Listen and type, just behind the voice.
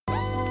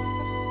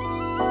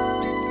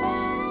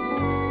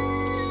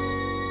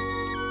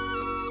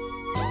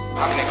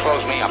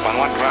throws me up. On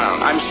what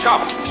ground? I'm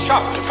shocked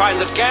to find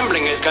that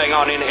gambling is going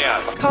on in here.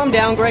 Calm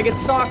down, Greg. It's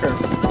soccer.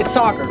 It's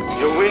soccer.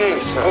 You're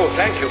winning, sir. Oh,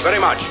 thank you very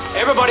much.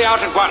 Everybody out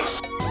at once.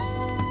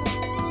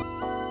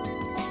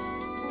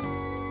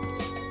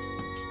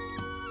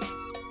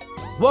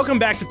 Welcome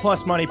back to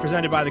Plus Money,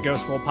 presented by the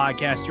Ghost Bowl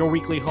Podcast, your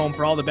weekly home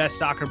for all the best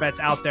soccer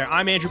bets out there.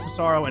 I'm Andrew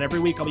Pissarro, and every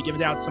week I'll be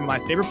giving out some of my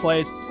favorite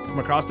plays from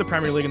across the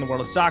Premier League and the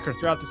world of soccer.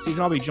 Throughout the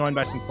season, I'll be joined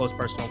by some close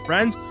personal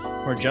friends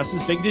who are just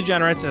as big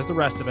degenerates as the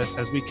rest of us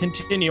as we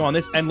continue on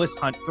this endless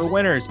hunt for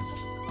winners.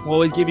 We'll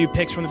always give you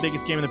picks from the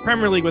biggest game in the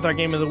Premier League with our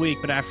game of the week,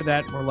 but after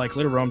that, we're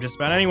likely to roam just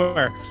about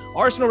anywhere.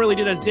 Arsenal really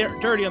did us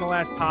dirty on the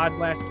last pod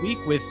last week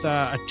with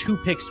a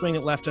 2-pick swing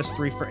that left us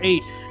 3 for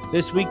 8.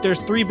 This week, there's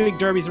 3 big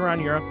derbies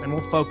around Europe, and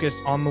we'll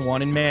focus on the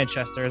one in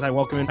Manchester as I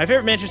welcome in my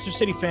favorite Manchester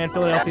City fan,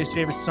 Philadelphia's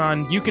favorite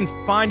son. You can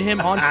find him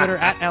on Twitter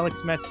at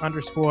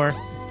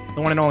AlexMetz_,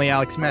 the one and only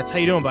Alex Metz. How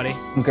you doing, buddy?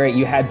 I'm great.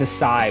 You had to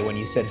sigh when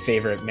you said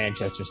favorite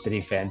Manchester City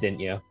fan, didn't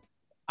you?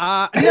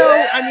 No,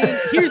 I mean,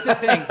 here's the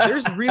thing.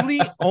 There's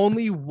really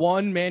only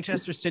one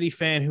Manchester City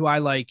fan who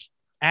I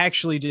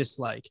actually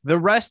dislike. The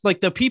rest,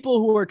 the people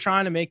who are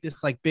trying to make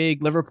this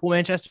big Liverpool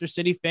Manchester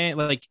City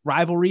fan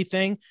rivalry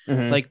thing,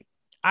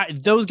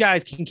 those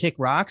guys can kick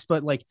rocks,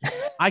 but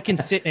I can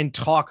sit and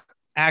talk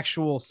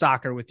actual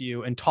soccer with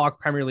you and talk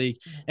Premier League,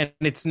 and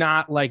it's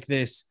not like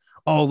this,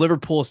 oh,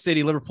 Liverpool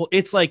City, Liverpool.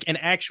 It's like an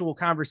actual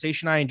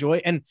conversation I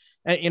enjoy, and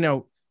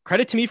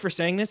credit to me for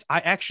saying this. I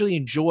actually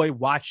enjoy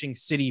watching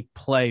City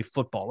play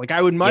football. I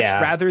would much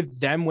rather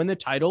them win the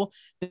title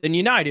than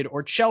United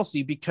or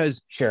Chelsea,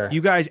 because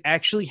you guys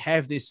actually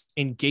have this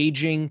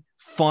engaging,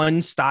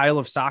 fun style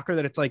of soccer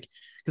that it's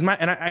because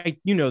I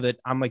that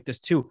I'm like this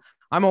too.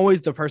 I'm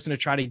always the person to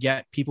try to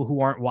get people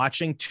who aren't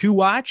watching to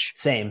watch.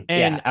 Same.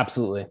 And yeah,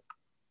 absolutely.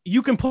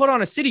 You can put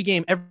on a City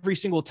game every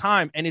single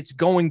time and it's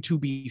going to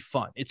be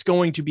fun. It's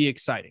going to be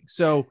exciting.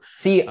 So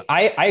see,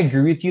 I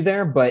agree with you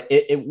there, but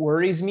it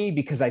worries me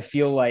because I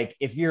feel like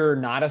if you're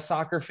not a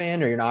soccer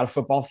fan or you're not a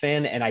football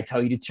fan and I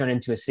tell you to turn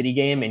into a City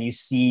game and you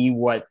see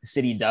what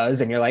City does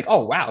and you're like,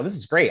 oh, wow, this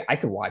is great. I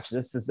could watch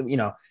this,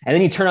 and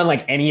then you turn on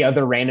any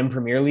other random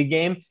Premier League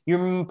game,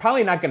 you're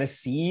probably not going to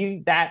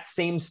see that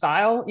same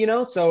style,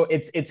 So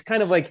it's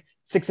kind of like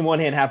 6 in one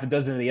hand, half a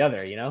dozen of the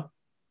other,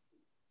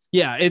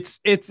 Yeah,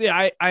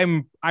 I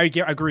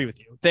agree with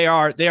you. They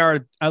are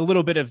a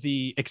little bit of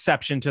the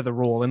exception to the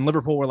rule, and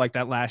Liverpool were like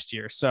that last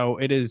year. So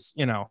it is,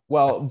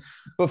 Well,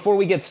 before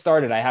we get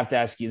started, I have to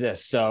ask you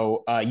this.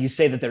 So you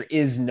say that there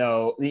is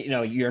no,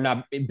 you're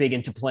not big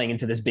into playing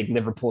into this big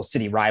Liverpool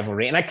City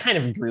rivalry, and I kind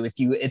of agree with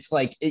you. It's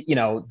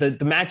the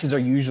matches are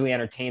usually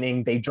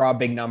entertaining. They draw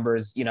big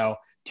numbers.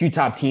 2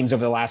 top teams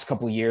over the last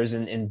couple of years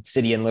in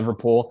City and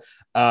Liverpool.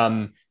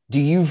 Do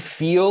you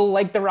feel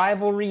like the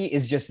rivalry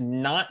is just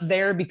not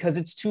there because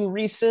it's too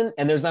recent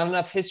and there's not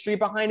enough history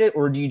behind it?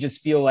 Or do you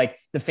just feel like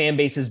the fan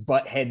bases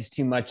butt heads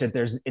too much that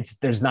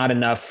there's not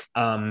enough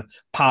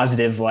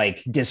positive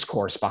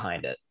discourse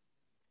behind it?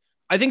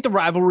 I think the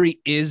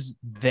rivalry is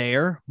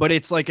there, but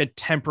it's a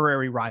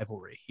temporary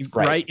rivalry,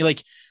 right?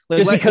 Just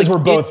because we're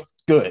both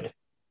good.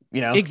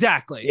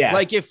 Exactly. Yeah.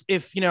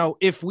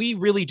 If we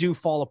really do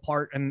fall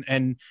apart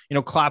and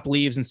Klopp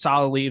leaves and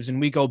Salah leaves and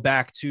we go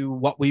back to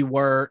what we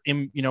were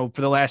in,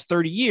 for the last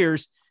 30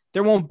 years,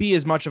 there won't be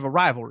as much of a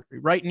rivalry.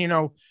 Right.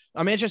 And,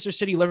 a Manchester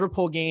City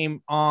Liverpool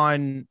game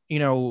on,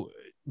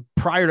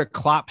 prior to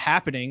Klopp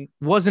happening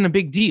wasn't a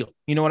big deal.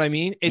 You know what I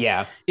mean?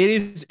 It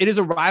is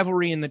a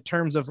rivalry in the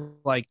terms of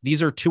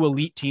these are 2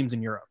 elite teams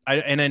in Europe.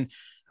 And then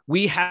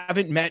we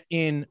haven't met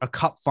in a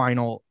cup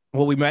final.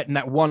 Well, we met in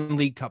that one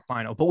League Cup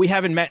final, but we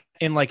haven't met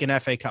in an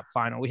FA Cup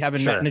final. We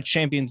haven't met in a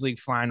Champions League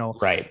final.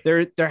 Right.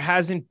 There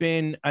hasn't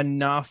been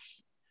enough,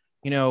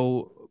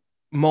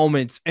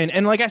 moments.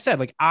 And like I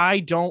said, I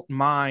don't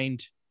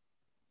mind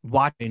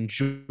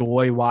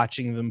enjoy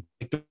watching them.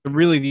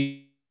 Really,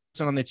 the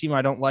person on the team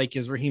I don't like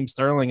is Raheem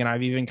Sterling. And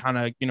I've even kind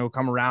of,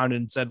 come around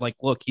and said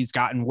look, he's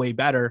gotten way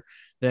better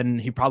than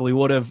he probably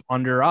would have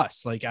under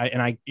us.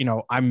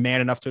 I'm man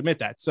enough to admit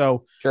that.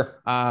 So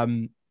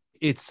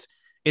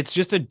it's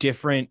just a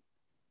different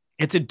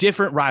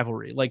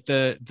rivalry.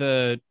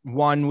 The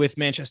one with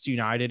Manchester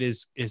United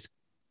is,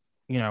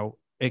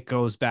 it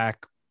goes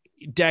back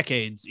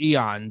decades,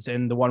 eons.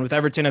 And the one with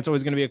Everton, it's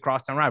always going to be a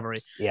crosstown rivalry.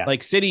 Yeah.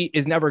 City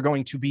is never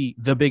going to be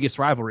the biggest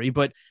rivalry,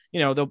 but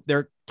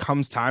there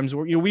comes times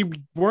where, we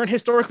weren't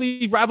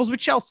historically rivals with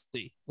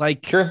Chelsea.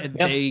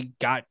 They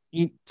got,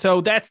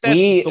 so that's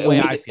the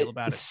way I feel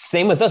about it.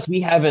 Same with us.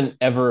 We haven't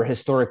ever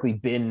historically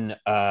been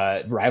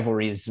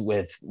rivalries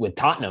with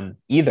Tottenham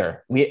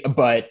either.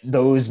 But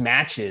those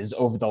matches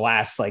over the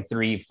last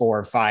 3,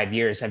 4, 5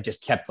 years have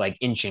just kept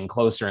inching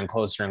closer and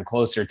closer and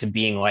closer to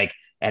being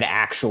an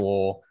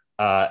actual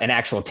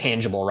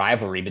tangible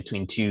rivalry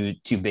between two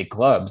big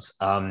clubs.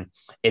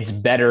 It's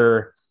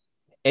better.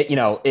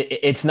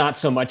 It's not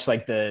so much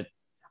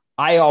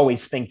I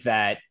always think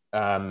that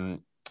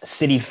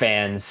City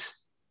fans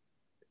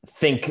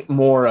think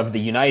more of the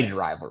United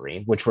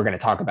rivalry, which we're going to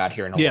talk about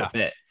here in a little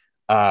bit,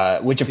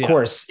 which of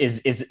course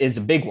is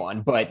a big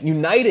one. But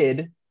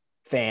United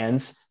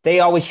fans they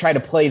always try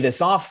to play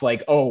this off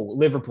like, oh,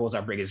 Liverpool's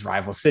our biggest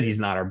rival. City's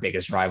not our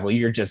biggest rival.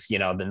 You're just,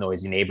 the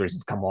noisy neighbors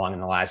have come along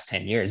in the last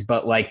 10 years.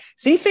 But like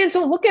City fans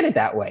don't look at it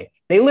that way.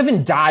 They live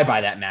and die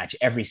by that match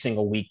every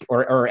single week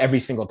or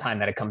every single time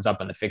that it comes up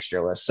on the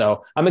fixture list.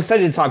 So I'm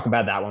excited to talk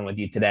about that one with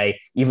you today,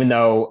 even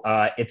though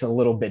it's a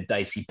little bit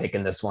dicey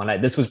picking this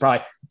one. This was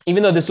probably,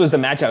 even though this was the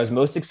match I was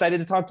most excited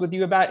to talk with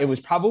you about, it was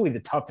probably the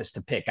toughest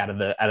to pick out of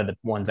the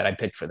ones that I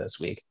picked for this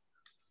week.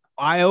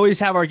 I always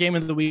have our game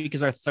of the week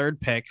as our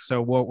third pick,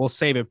 so we'll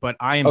save it. But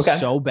I am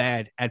so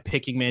bad at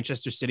picking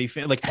Manchester City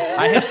fans. Like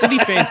I have City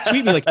fans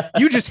tweet me like,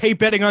 "You just hate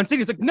betting on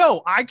City." It's like,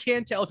 no, I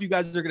can't tell if you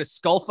guys are going to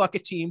skull fuck a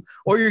team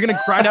or you're going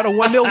to grind out a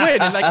 1-0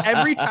 win. And like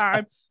every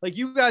time, like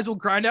you guys will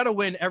grind out a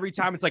win every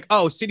time. It's like,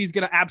 oh, City's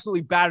going to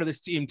absolutely batter this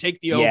team, take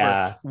the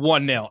over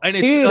 1-0, and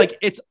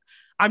it's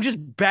I'm just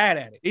bad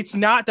at it. It's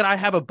not that I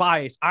have a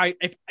bias.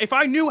 If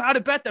I knew how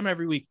to bet them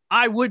every week,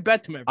 I would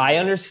bet them every week. I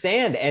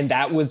understand. And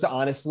that was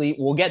honestly,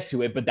 we'll get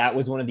to it, but that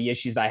was one of the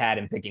issues I had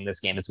in picking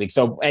this game this week.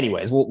 So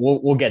anyways,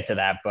 we'll get to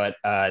that. But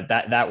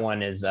that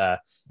one is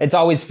it's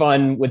always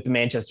fun with the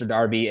Manchester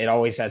Derby. It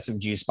always has some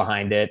juice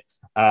behind it.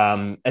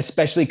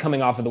 Especially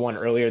coming off of the one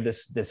earlier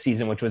this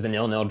season, which was a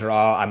 0-0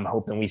 draw. I'm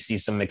hoping we see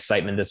some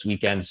excitement this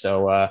weekend.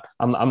 So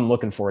I'm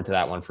looking forward to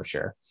that one for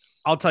sure.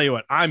 I'll tell you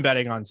what, I'm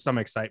betting on some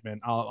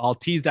excitement. I'll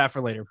tease that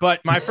for later.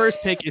 But my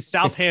first pick is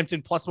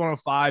Southampton plus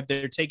 105.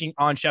 They're taking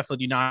on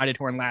Sheffield United,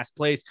 who are in last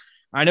place.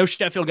 I know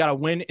Sheffield got a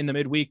win in the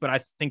midweek, but I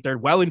think they're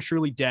well and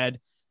truly dead.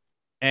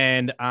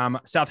 And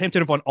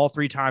Southampton have won all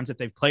 3 times that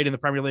they've played in the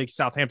Premier League.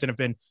 Southampton have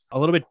been a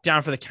little bit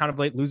down for the count of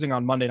late, losing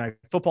on Monday Night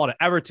Football to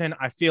Everton.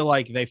 I feel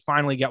like they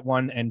finally get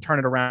one and turn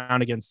it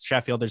around against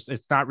Sheffield.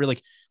 It's not really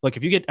look,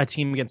 if you get a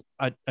team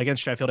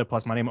against Sheffield at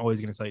plus money, I'm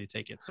always going to tell you to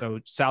take it. So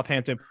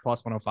Southampton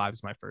plus 105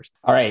 is my first.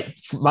 All right,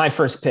 my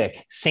first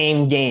pick,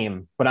 same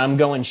game, but I'm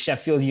going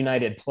Sheffield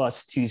United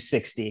plus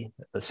 260.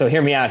 So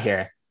hear me out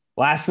here.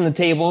 Last in the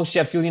table,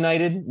 Sheffield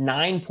United,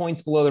 9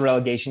 points below the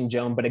relegation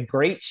zone, but a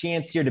great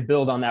chance here to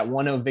build on that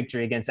 1-0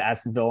 victory against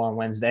Aston Villa on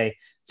Wednesday.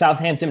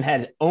 Southampton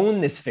had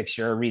owned this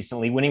fixture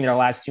recently, winning their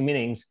last 2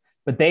 meetings,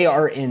 but they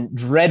are in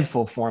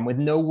dreadful form with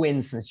no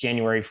wins since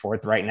January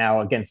 4th right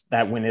now against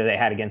that win that they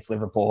had against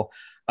Liverpool.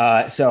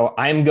 So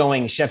I'm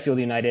going Sheffield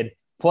United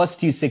plus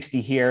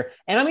 260 here,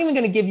 and I'm even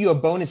going to give you a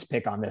bonus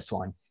pick on this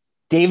one.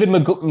 David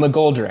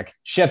McGoldrick,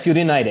 Sheffield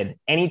United,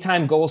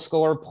 anytime goal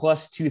scorer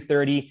plus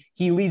 230.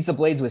 He leads the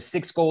Blades with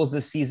 6 goals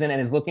this season and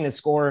is looking to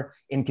score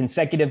in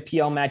consecutive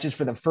PL matches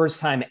for the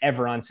first time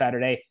ever on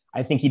Saturday.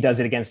 I think he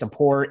does it against a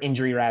poor,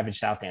 injury-ravaged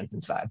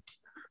Southampton side.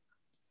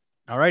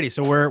 All righty,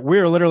 so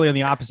we're literally on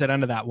the opposite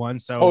end of that one.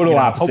 So total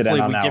opposite end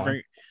on that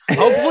one.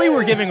 Hopefully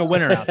we're giving a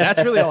winner out.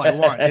 That's really all I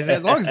want.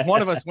 As long as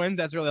one of us wins,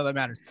 that's really all that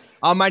matters.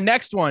 My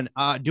next one,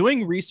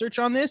 doing research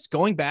on this,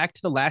 going back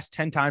to the last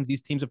 10 times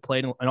these teams have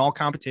played in all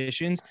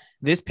competitions,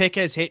 this pick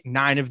has hit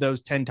 9 of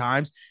those 10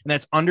 times, and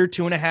that's under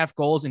 2.5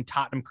 goals in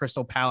Tottenham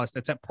Crystal Palace.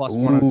 That's at plus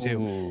 102.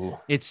 Ooh.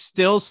 It's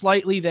still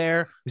slightly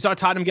there. We saw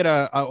Tottenham get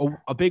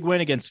a big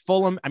win against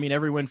Fulham. I mean,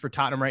 every win for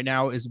Tottenham right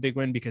now is a big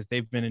win because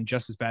they've been in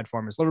just as bad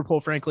form as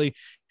Liverpool, frankly.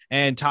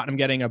 And Tottenham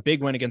getting a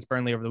big win against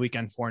Burnley over the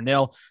weekend,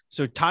 4-0.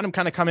 So Tottenham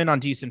kind of come in on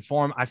decent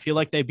form. I feel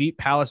like they beat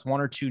Palace 1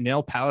 or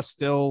 2-0. Palace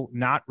still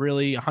not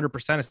really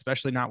 100%,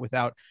 especially not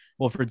without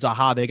Wilfried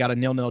Zaha. They got a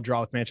 0-0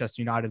 draw with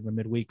Manchester United in the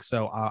midweek.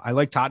 So I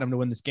like Tottenham to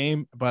win this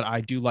game, but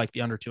I do like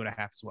the under 2.5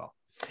 as well.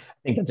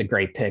 I think that's a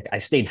great pick. I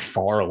stayed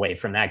far away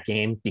from that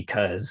game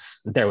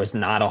because there was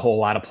not a whole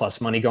lot of plus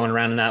money going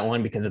around in that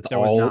one because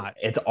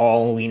it's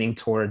all leaning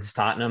towards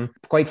Tottenham.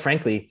 Quite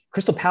frankly,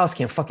 Crystal Palace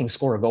can't fucking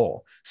score a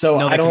goal. So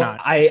no,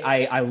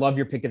 I love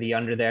your pick of the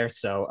under there.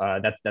 So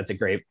that's a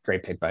great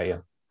pick by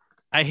you.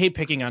 I hate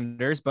picking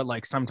unders, but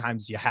like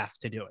sometimes you have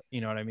to do it.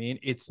 You know what I mean?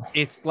 It's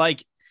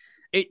like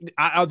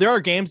there are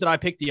games that I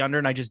pick the under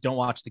and I just don't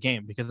watch the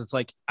game because it's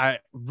like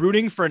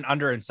rooting for an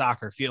under in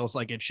soccer feels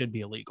like it should be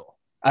illegal.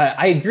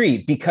 I agree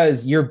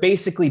because you're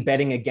basically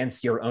betting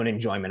against your own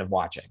enjoyment of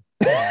watching.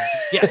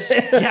 Yes,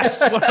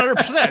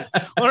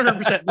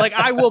 100%. Like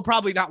I will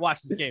probably not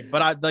watch this game,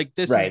 but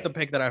this is the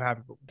pick that I'm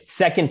having.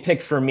 Second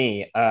pick for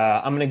me.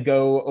 I'm going to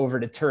go over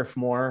to Turf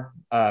Moor,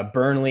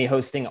 Burnley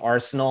hosting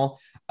Arsenal.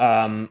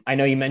 I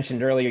know you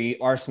mentioned earlier,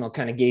 Arsenal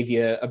kind of gave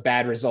you a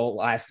bad result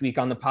last week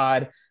on the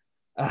pod.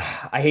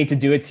 I hate to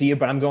do it to you,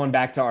 but I'm going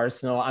back to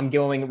Arsenal. I'm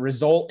going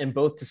result in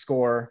both to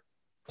score.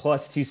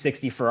 Plus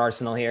 260 for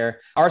Arsenal here.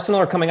 Arsenal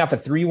are coming off a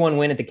 3-1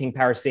 win at the King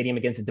Power Stadium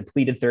against a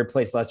depleted third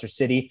place Leicester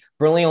City.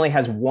 Burnley only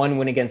has 1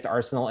 win against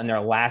Arsenal in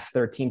their last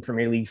 13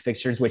 Premier League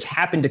fixtures, which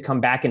happened to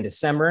come back in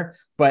December.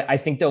 But I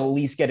think they'll at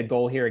least get a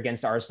goal here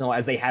against Arsenal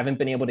as they haven't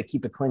been able to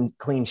keep a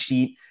clean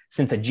sheet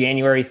since a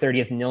January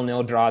 30th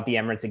 0-0 draw at the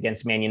Emirates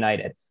against Man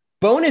United.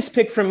 Bonus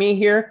pick from me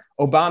here,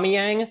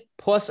 Aubameyang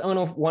plus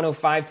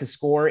 105 to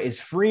score is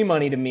free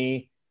money to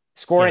me.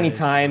 Score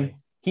anytime.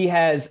 He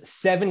has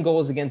 7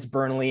 goals against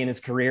Burnley in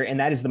his career, and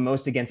that is the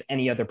most against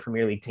any other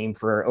Premier League team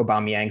for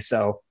Aubameyang.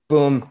 So,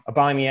 boom,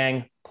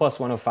 Aubameyang plus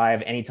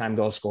 105, anytime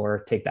goal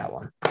scorer. Take that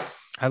one.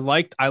 I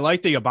like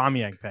the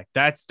Aubameyang pick.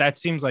 That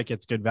seems like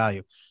it's good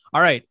value.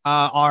 All right.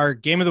 Our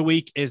game of the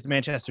week is the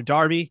Manchester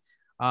Derby.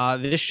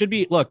 This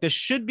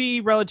should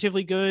be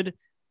relatively good.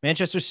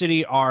 Manchester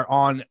City are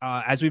on,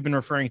 as we've been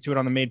referring to it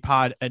on the Made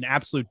Pod, an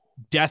absolute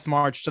death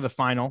march to the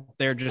final.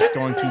 They're just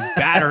going to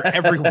batter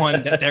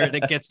everyone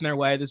that gets in their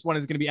way. This one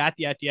is going to be at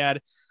the Etihad.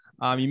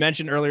 You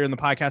mentioned earlier in the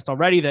podcast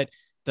already that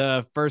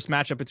the first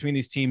matchup between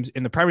these teams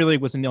in the Premier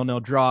League was a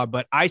 0-0 draw,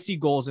 but I see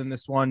goals in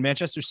this one.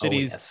 Manchester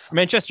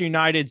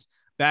United's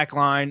back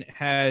line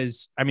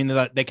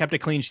they kept a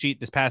clean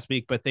sheet this past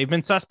week, but they've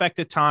been suspect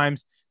at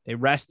times. They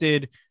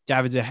rested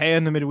David De Gea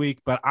in the midweek,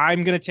 but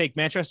I'm going to take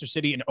Manchester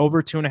City and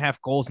over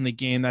 2.5 goals in the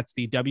game. That's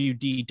the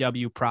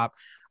WDW prop.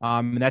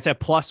 And that's at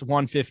plus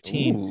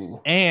 115.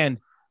 Ooh. And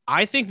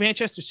I think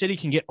Manchester City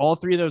can get all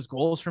three of those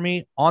goals for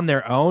me on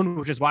their own,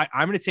 which is why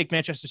I'm going to take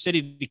Manchester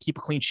City to keep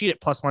a clean sheet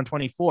at plus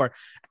 124.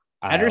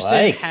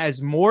 Ederson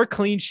has more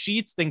clean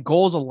sheets than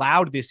goals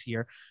allowed this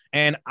year.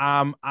 And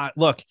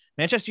look,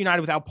 Manchester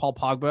United without Paul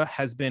Pogba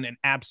has been an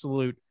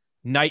absolute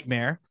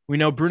nightmare. We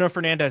know Bruno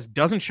Fernandes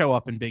doesn't show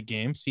up in big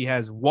games. He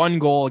has one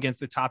goal against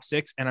the top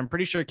six, and I'm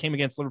pretty sure it came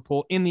against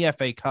Liverpool in the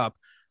FA Cup,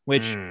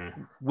 which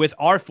with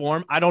our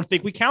form, I don't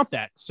think we count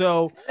that.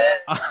 So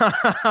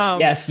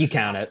yes, you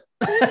count it.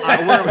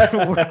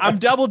 I'm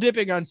double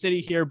dipping on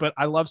City here, but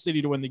I love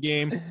City to win the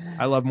game.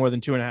 I love more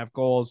than 2.5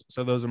 goals.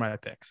 So those are my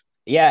picks.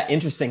 Yeah,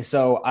 interesting.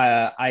 So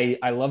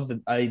I'll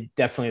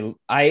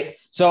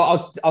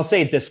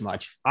say it this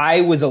much.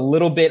 I was a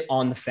little bit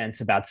on the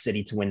fence about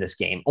City to win this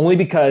game, only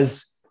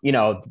because,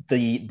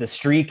 the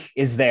streak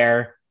is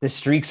there. The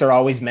streaks are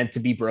always meant to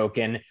be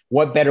broken.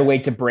 What better way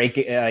to break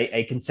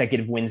a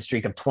consecutive win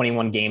streak of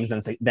 21 games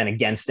than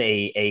against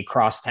a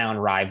crosstown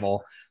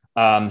rival?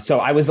 So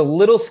I was a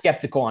little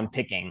skeptical on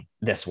picking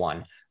this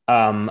one.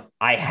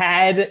 I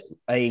had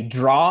a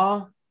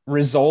draw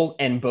result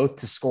and both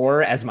to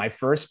score as my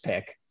first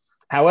pick.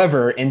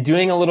 However, in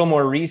doing a little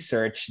more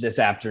research this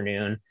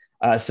afternoon,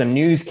 some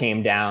news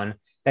came down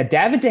that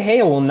David De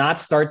Gea will not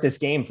start this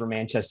game for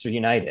Manchester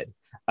United.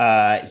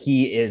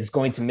 He is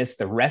going to miss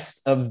the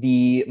rest of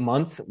the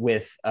month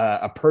with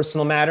a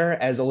personal matter,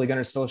 as Ole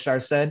Gunnar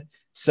Solskjaer said.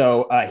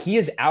 So he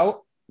is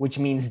out, which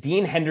means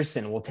Dean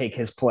Henderson will take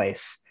his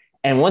place.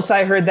 And once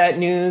I heard that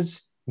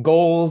news,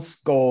 goals,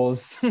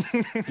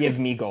 give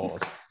me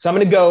goals. So I'm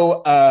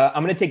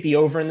going to take the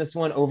over in this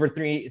one, over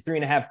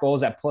 3.5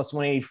 goals at plus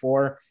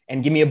 184,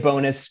 and give me a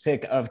bonus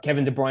pick of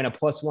Kevin De Bruyne,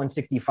 plus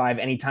 165,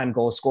 anytime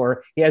goal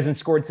scorer. He hasn't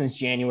scored since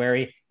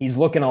January. He's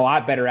looking a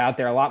lot better out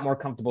there, a lot more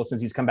comfortable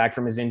since he's come back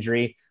from his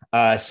injury.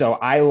 So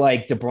I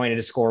like De Bruyne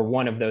to score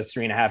one of those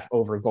 3.5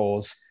 over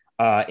goals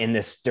in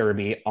this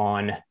derby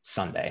on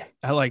Sunday.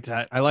 I like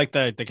that. I like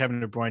the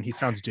Kevin De Bruyne. He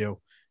sounds due.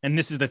 And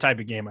this is the type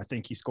of game I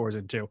think he scores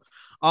in too.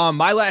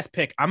 My last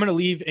pick, I'm going to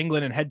leave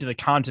England and head to the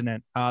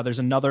continent. There's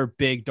another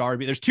big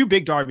derby. There's two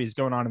big derbies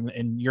going on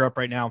in Europe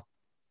right now.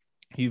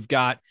 You've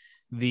got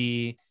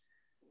the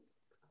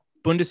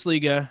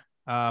Bundesliga,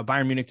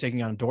 Bayern Munich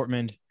taking on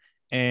Dortmund.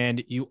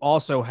 And you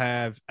also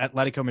have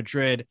Atletico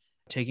Madrid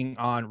taking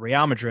on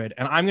Real Madrid.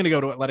 And I'm going to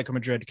go to Atletico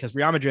Madrid because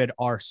Real Madrid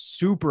are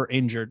super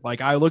injured. Like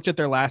I looked at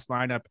their last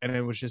lineup and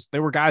it was just,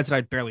 there were guys that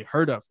I'd barely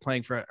heard of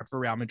playing for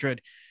Real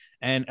Madrid.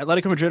 And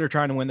Atletico Madrid are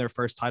trying to win their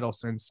first title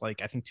since I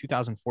think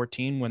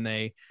 2014,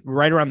 when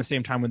right around the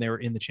same time when they were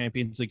in the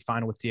Champions League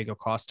final with Diego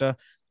Costa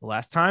the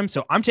last time.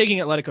 So I'm taking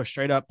Atletico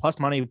straight up, plus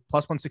money,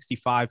 plus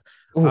 165.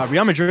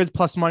 Real Madrid's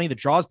plus money. The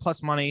draw's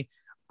plus money.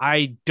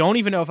 I don't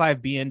even know if I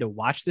have BN to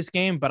watch this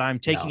game, but I'm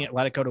taking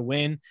Atletico to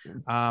win.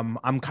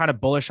 I'm kind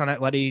of bullish on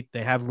Atleti.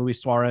 They have Luis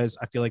Suarez.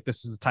 I feel like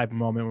this is the type of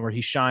moment where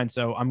he shines.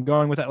 So I'm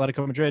going with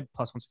Atletico Madrid,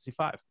 plus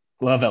 165.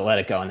 Love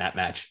Atletico in that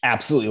match.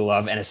 Absolutely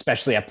love. And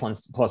especially at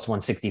plus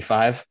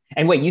 165.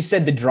 And wait, you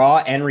said the draw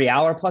and Real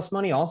are plus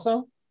money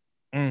also?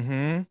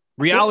 Mm-hmm.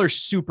 Real are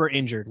super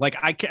injured. Like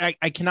I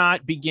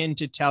cannot begin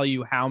to tell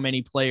you how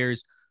many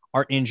players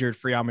are injured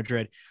for Real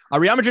Madrid.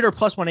 Real Madrid are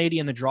plus 180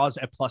 and the draws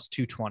at plus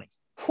 220.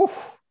 Whew.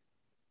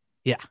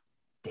 Yeah.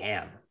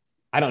 Damn.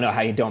 I don't know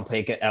how you don't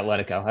pick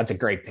Atletico. That's a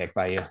great pick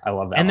by you. I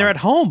love that. And they're at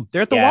home.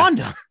 They're at the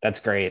Wanda.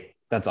 That's great.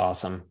 That's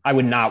awesome. I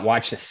would not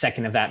watch a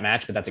second of that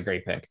match, but that's a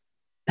great pick.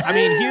 I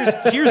mean,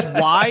 here's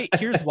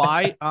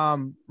why.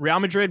 Real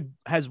Madrid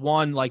has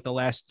won like the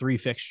last 3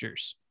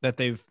 fixtures that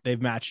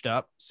they've matched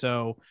up.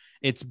 So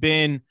it's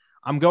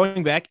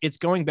going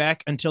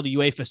back until the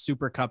UEFA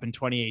Super Cup in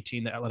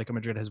 2018 that Atletico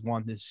Madrid has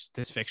won this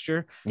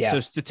fixture. Yeah. So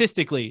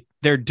statistically,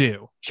 they're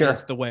due. Sure.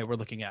 That's the way we're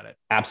looking at it.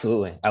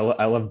 Absolutely. I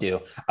love due.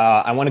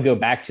 I want to go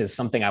back to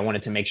something I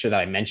wanted to make sure that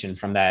I mentioned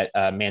from that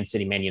Man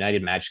City, Man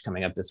United match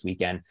coming up this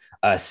weekend.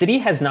 City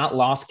has not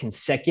lost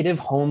consecutive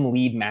home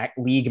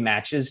league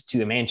matches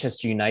to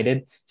Manchester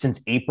United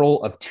since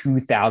April of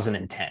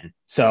 2010.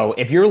 So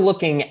if you're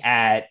looking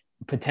at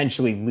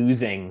potentially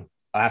losing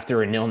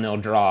after a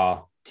 0-0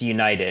 draw to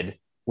United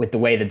with the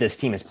way that this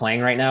team is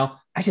playing right now,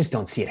 I just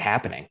don't see it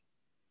happening.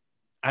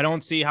 I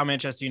don't see how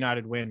Manchester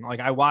United win. Like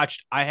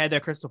I had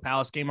that Crystal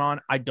Palace game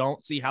on. I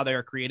don't see how they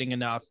are creating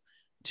enough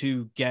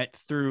to get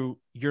through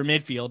your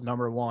midfield,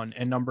 number one,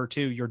 and number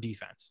two, your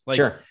defense. Like,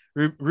 Sure.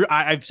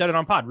 I've said it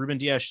on pod. Ruben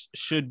Dias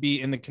should be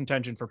in the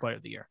contention for Player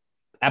of the Year.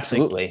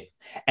 Absolutely.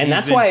 And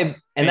that's why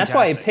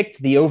I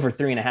picked the over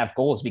 3.5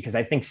 goals, because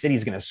I think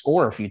City's going to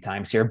score a few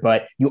times here,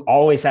 but you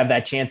always have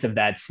that chance of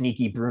that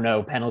sneaky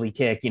Bruno penalty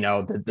kick,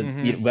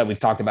 that we've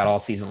talked about all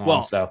season long.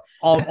 Well, so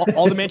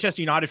all the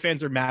Manchester United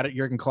fans are mad at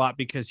Jurgen Klopp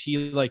because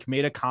he like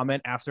made a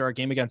comment after our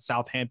game against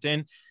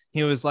Southampton.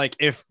 He was like,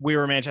 if we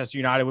were Manchester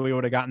United, we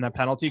would have gotten that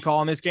penalty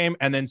call in this game.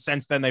 And then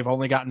since then, they've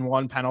only gotten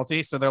one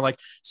penalty. So they're like,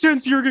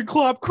 since Jurgen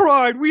Klopp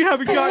cried, we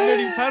haven't gotten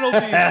any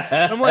penalties.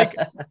 I'm like,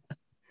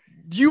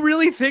 do you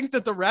really think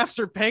that the refs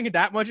are paying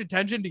that much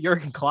attention to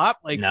Jurgen Klopp?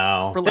 Like,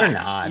 no,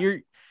 relax.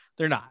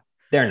 They're not.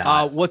 They're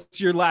not. What's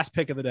your last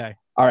pick of the day?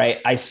 All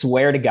right. I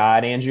swear to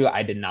God, Andrew,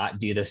 I did not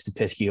do this to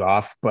piss you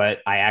off, but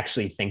I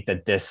actually think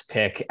that this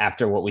pick,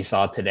 after what we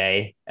saw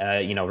today,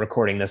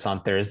 recording this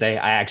on Thursday,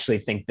 I actually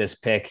think this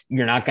pick,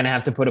 you're not going to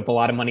have to put up a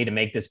lot of money to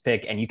make this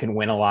pick, and you can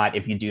win a lot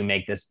if you do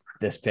make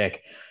this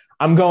pick.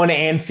 I'm going to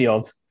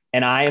Anfield,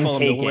 and I am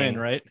taking to win,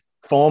 right?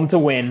 Fulham to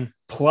win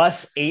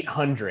plus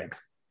 800.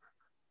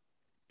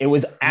 It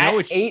was at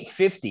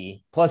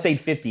 850 plus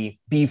 850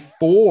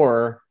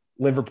 before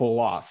Liverpool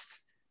lost.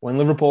 When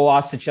Liverpool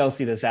lost to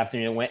Chelsea this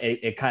afternoon,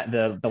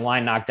 the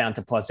line knocked down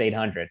to plus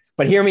 800.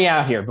 But hear me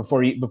out here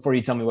before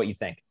you tell me what you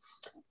think.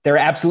 There are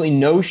absolutely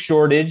no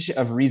shortage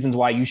of reasons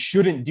why you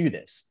shouldn't do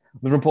this.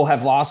 Liverpool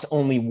have lost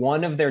only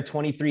one of their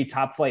 23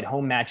 top flight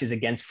home matches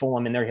against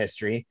Fulham in their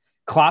history.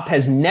 Klopp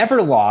has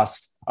never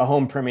lost a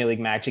home Premier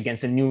League match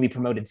against a newly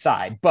promoted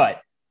side.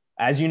 But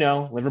as you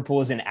know,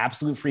 Liverpool is in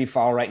absolute free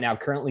fall right now,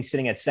 currently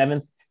sitting at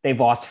 7th. They've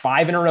lost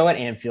 5 in a row at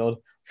Anfield.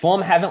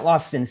 Fulham haven't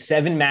lost in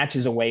 7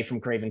 matches away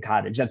from Craven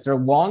Cottage. That's their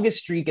longest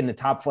streak in the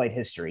top flight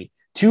history.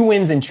 2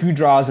 wins and 2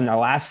 draws in their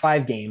last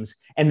 5 games.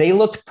 And they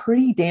looked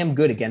pretty damn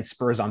good against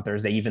Spurs on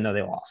Thursday, even though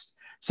they lost.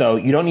 So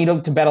you don't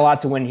need to bet a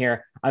lot to win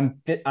here.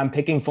 I'm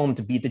picking Fulham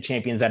to beat the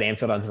champions at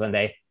Anfield on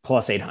Sunday,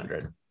 plus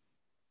 800.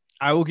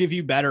 I will give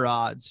you better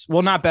odds.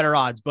 Well, not better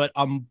odds, but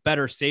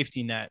better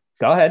safety net.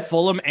 Go ahead.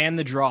 Fulham and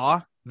the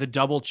draw, the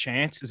double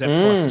chance is at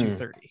plus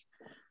 230.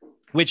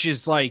 Which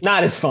is like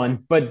not as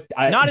fun, but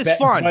definitely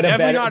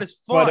not as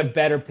fun, but a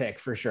better pick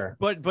for sure.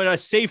 But a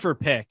safer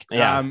pick.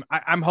 Yeah.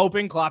 I'm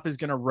hoping Klopp is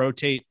going to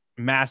rotate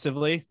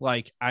massively.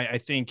 Like I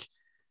think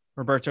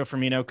Roberto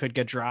Firmino could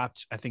get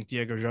dropped. I think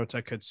Diego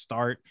Jota could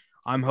start.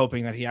 I'm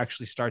hoping that he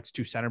actually starts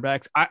 2 center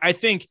backs. I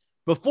think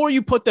before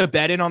you put the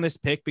bet in on this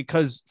pick,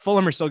 because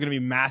Fulham are still going to be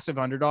massive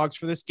underdogs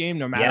for this game,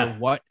 no matter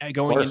what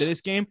going into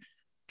this game,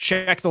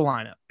 check the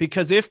lineup,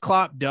 because if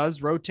Klopp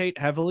does rotate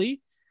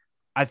heavily,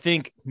 I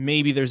think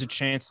maybe there's a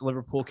chance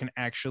Liverpool can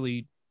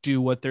actually do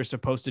what they're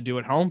supposed to do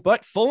at home.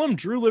 But Fulham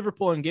drew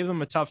Liverpool and gave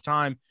them a tough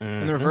time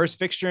in the reverse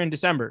fixture in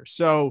December.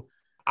 So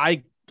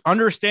I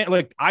understand,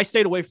 like, I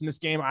stayed away from this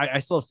game. I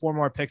still have 4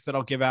 more picks that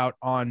I'll give out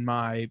on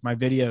my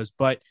videos,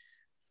 but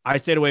I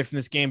stayed away from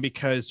this game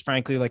because,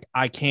 frankly, like,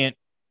 I can't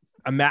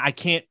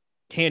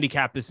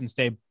handicap this and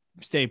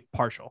stay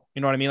partial.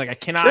 You know what I mean? Like, I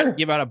cannot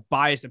give out a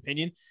biased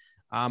opinion.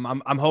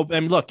 I'm hoping,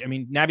 and look, I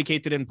mean, Naby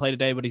Keita didn't play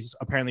today, but he's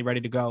apparently ready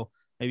to go.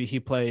 Maybe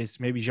he plays.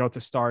 Maybe Jota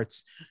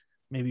starts.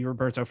 Maybe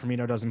Roberto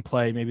Firmino doesn't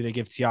play. Maybe they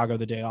give Thiago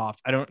the day off.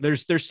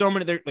 There's so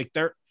many.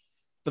 They're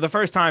for the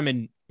first time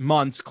in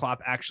months,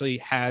 Klopp actually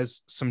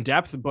has some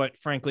depth. But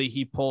frankly,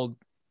 he pulled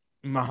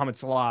Mohamed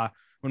Salah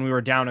when we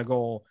were down a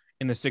goal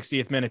in the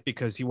 60th minute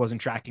because he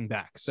wasn't tracking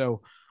back.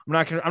 So I'm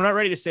not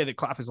ready to say that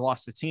Klopp has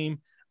lost the team.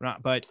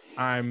 But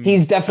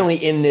he's definitely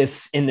in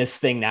this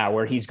thing now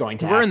where he's going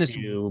to have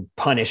to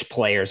punish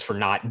players for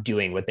not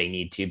doing what they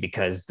need to,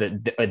 because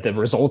the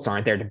results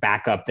aren't there to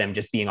back up them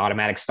just being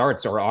automatic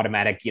starts or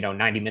automatic,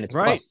 90 minutes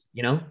plus,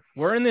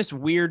 we're in this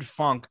weird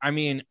funk. I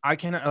mean, I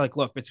can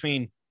look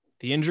between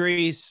the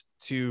injuries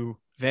to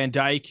Van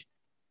Dijk,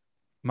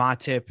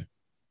 Matip,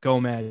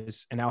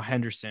 Gomez, and now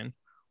Henderson.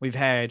 We've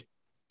had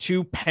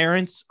 2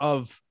 parents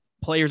of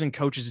players and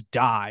coaches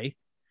die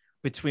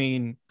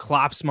between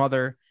Klopp's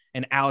mother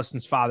and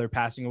Allison's father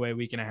passing away a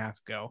week and a half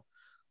ago.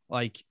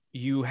 Like,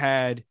 you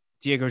had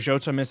Diego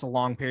Jota miss a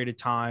long period of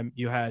time.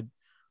 You had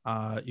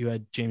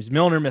James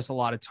Milner miss a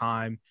lot of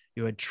time.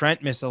 You had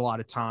Trent miss a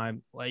lot of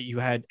time. Like, you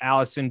had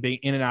Allison being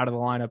in and out of the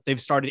lineup. They've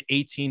started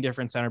 18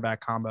 different center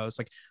back combos.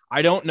 Like,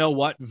 I don't know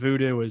what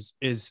voodoo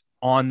is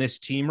on this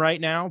team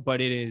right now, but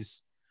it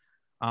is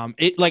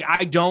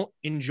I don't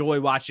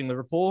enjoy watching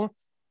Liverpool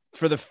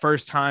for the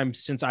first time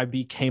since I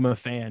became a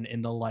fan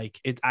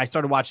I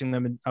started watching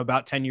them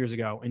about 10 years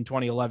ago in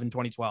 2011,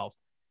 2012.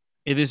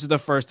 This is the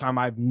first time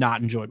I've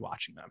not enjoyed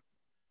watching them,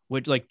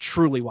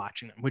 truly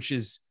watching them, which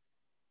is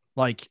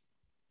look,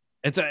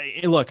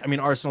 I mean,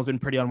 Arsenal's been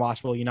pretty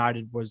unwatchable.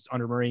 United was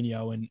under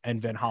Mourinho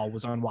and Van Gaal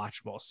was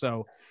unwatchable.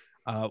 So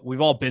we've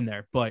all been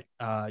there, but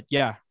I'm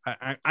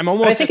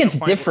almost. But I think it's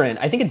different.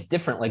 I think it's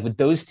different. Like, with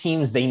those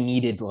teams, they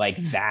needed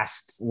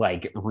vast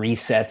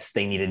resets.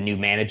 They needed new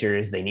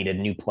managers. They needed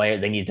new players.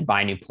 They needed to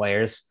buy new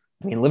players.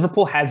 I mean,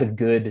 Liverpool has a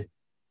good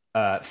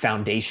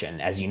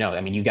foundation, as you know.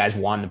 I mean, you guys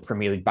won the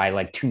Premier League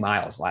by 2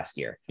 miles last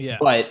year. Yeah,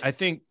 but I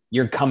think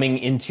you're coming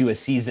into a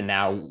season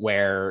now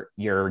where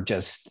you're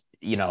just,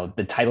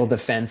 the title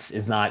defense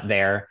is not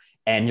there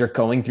and you're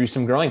going through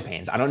some growing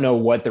pains. I don't know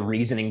what the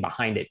reasoning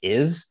behind it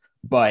is,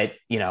 but,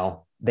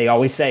 they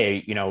always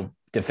say,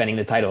 defending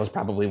the title is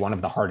probably one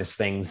of the hardest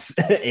things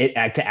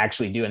to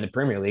actually do in the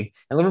Premier League.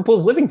 And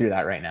Liverpool's living through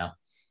that right now.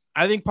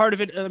 I think part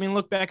of it,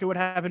 look back at what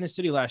happened in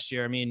City last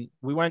year. We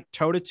went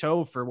toe to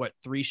toe for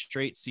 3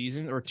 straight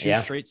seasons or 2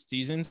 straight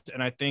seasons.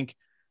 And I think,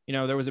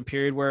 there was a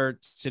period where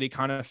City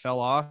kind of fell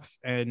off,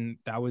 and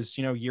that was,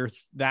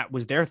 that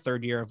was their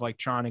third year of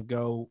trying to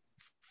go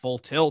full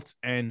tilt.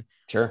 And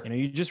sure,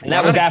 you just, and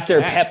that was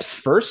after Pep's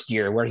first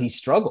year where he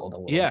struggled a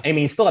little. Yeah.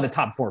 He still had a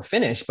top 4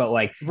 finish, but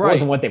it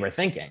wasn't what they were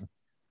thinking.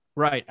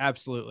 Right.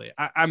 Absolutely.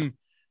 I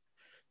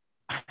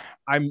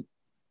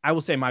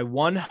will say my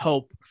one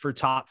hope for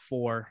top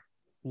 4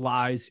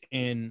 lies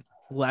in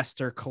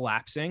Leicester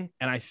collapsing.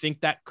 And I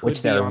think that could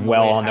which they're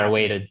on their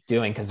way to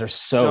doing, because they're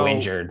so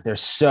injured. They're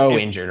so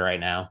injured right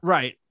now.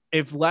 Right.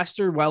 If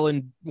Leicester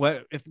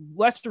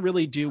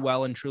really do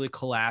well and truly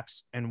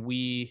collapse, and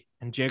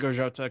Diego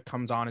Jota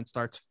comes on and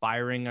starts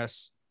firing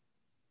us,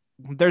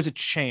 there's a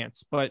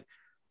chance. But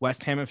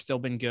West Ham have still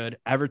been good.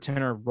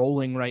 Everton are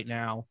rolling right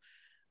now.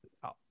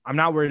 I'm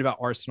not worried about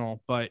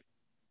Arsenal, but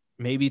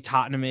maybe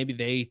Tottenham,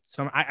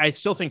 I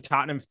still think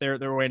Tottenham, if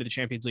their way to the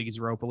Champions League is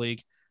Europa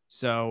League.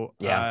 So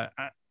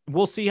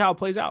we'll see how it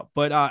plays out.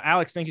 But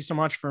Alex, thank you so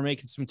much for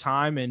making some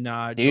time. And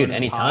dude,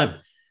 anytime.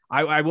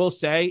 I will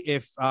say,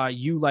 if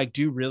you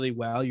do really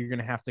well, you're going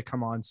to have to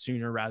come on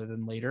sooner rather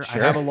than later.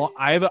 Sure.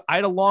 I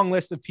had a long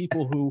list of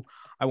people who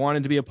I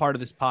wanted to be a part of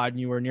this pod,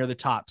 and you were near the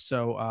top.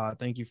 So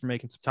thank you for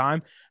making some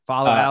time.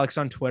 Follow Alex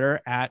on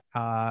Twitter at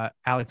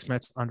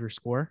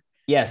 @AlexMetz_.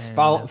 Yes,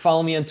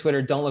 follow me on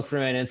Twitter. Don't look for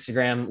me on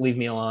Instagram. Leave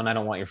me alone. I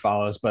don't want your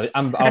follows. But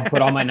I'll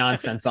put all my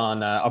nonsense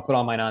on. I'll put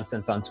all my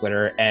nonsense on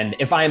Twitter. And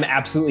if I am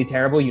absolutely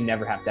terrible, you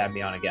never have to have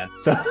me on again.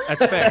 So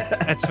that's fair.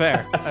 That's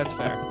fair.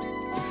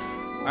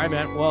 All right,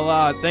 man.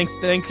 Well, thank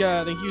you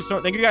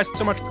guys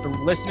so much for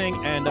listening,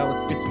 and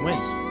let's get some wins.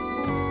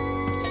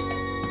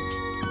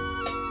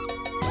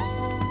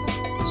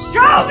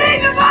 Show me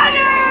the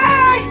money!